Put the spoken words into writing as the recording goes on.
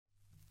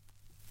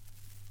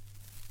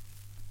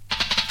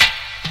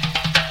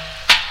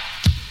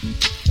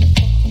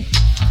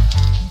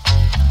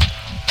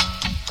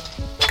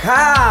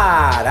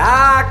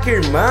Caraca,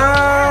 irmão!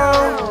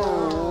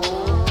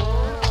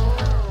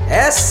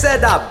 Essa é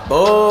da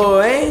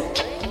boa, hein?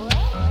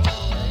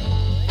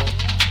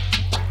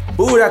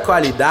 Pura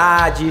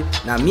qualidade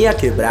na minha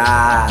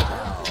quebrada.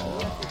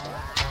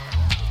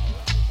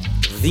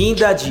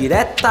 Vinda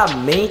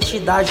diretamente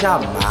da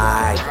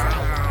Jamaica.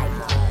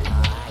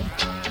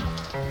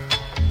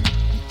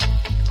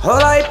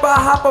 Rola aí pra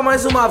rapa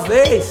mais uma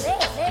vez.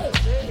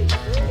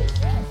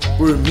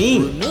 Por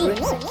mim,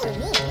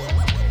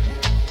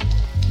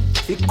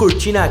 fico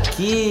curtindo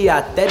aqui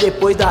até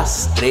depois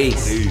das 3.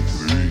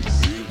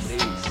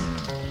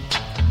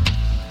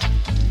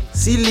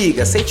 Se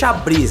liga, sente a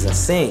brisa,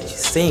 sente.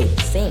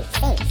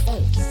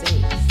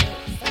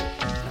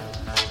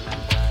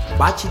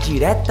 Bate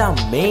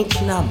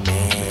diretamente na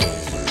mesa.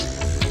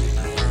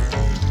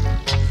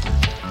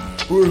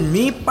 Por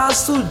mim,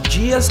 passo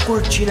dias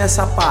curtindo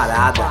essa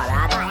parada.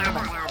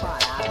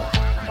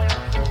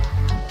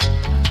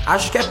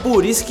 Acho que é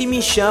por isso que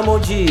me chamam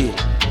de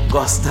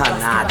gosta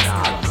nada.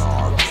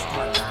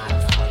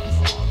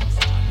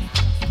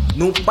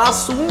 Não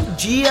passo um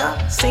dia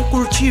sem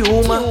curtir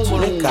uma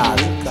em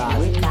casa.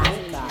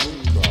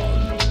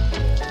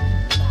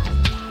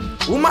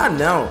 Uma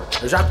não,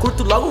 eu já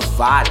curto logo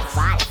várias.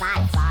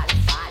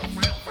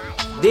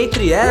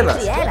 Dentre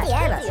elas,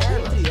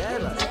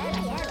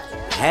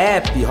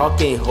 rap,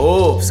 rock and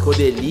roll,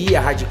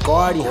 psicodelia,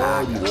 hardcore e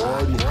rap.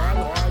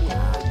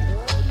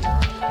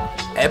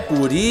 É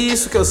por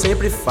isso que eu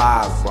sempre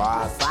falo: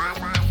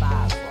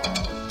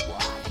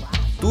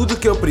 tudo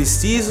que eu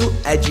preciso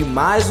é de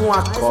mais um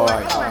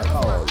acorde.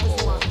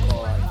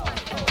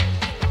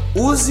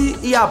 Use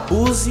e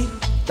abuse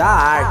da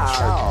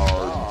arte,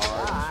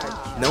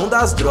 não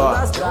das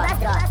drogas.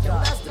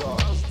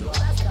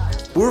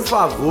 Por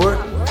favor,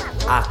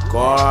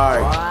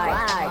 acorde.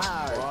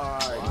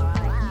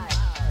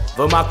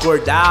 Vamos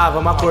acordar.